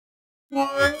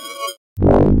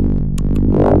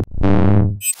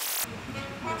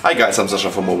Hi guys, I'm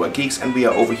Sasha from Mobile Geeks and we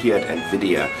are over here at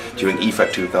NVIDIA during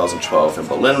IFA 2012 in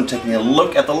Berlin taking a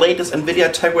look at the latest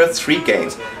NVIDIA Tegra 3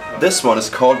 games. This one is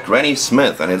called Granny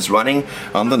Smith and it's running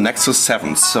on the Nexus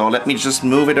 7. So let me just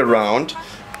move it around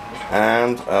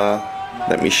and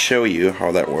let me show you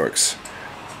how that works.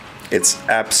 It's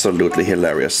absolutely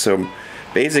hilarious. So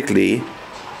basically,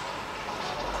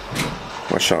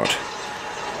 watch out.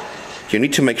 You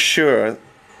need to make sure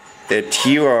that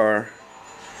you are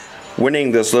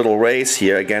winning this little race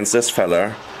here against this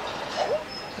fella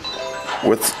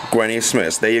with Granny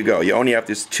Smith. There you go. You only have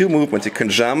these two movements. You can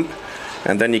jump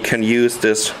and then you can use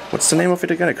this, what's the name of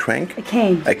it again? A crank? A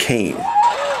cane. A cane.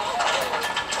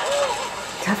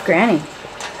 Tough granny.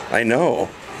 I know.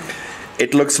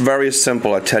 It looks very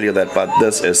simple, I tell you that, but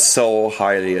this is so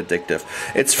highly addictive.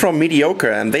 It's from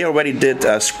Mediocre and they already did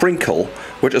Sprinkle,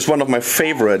 which is one of my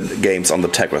favorite games on the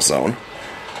Tegra zone.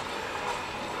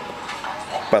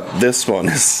 But this one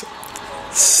is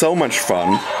so much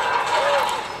fun.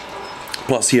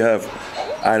 Plus you have,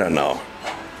 I don't know,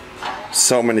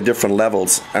 so many different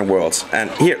levels and worlds. And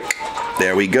here,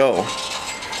 there we go.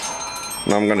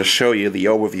 Now I'm going to show you the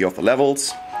overview of the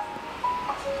levels.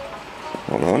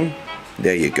 Hold on.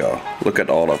 There you go. Look at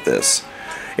all of this.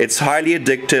 It's highly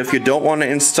addictive. You don't want to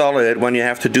install it when you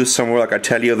have to do some work, I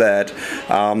tell you that.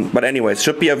 But anyway, it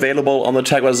should be available on the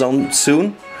Tegra zone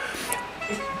soon.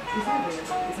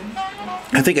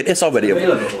 I think it is already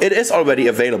available. It is already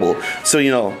available. So,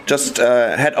 you know, just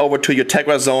head over to your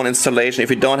Tegra Zone installation. If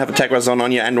you don't have a Tegra Zone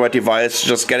on your Android device,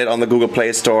 just get it on the Google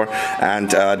Play Store and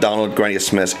download Granny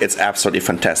Smith. It's absolutely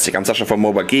fantastic. I'm Sasha from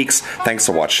Mobile Geeks. Thanks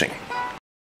for watching.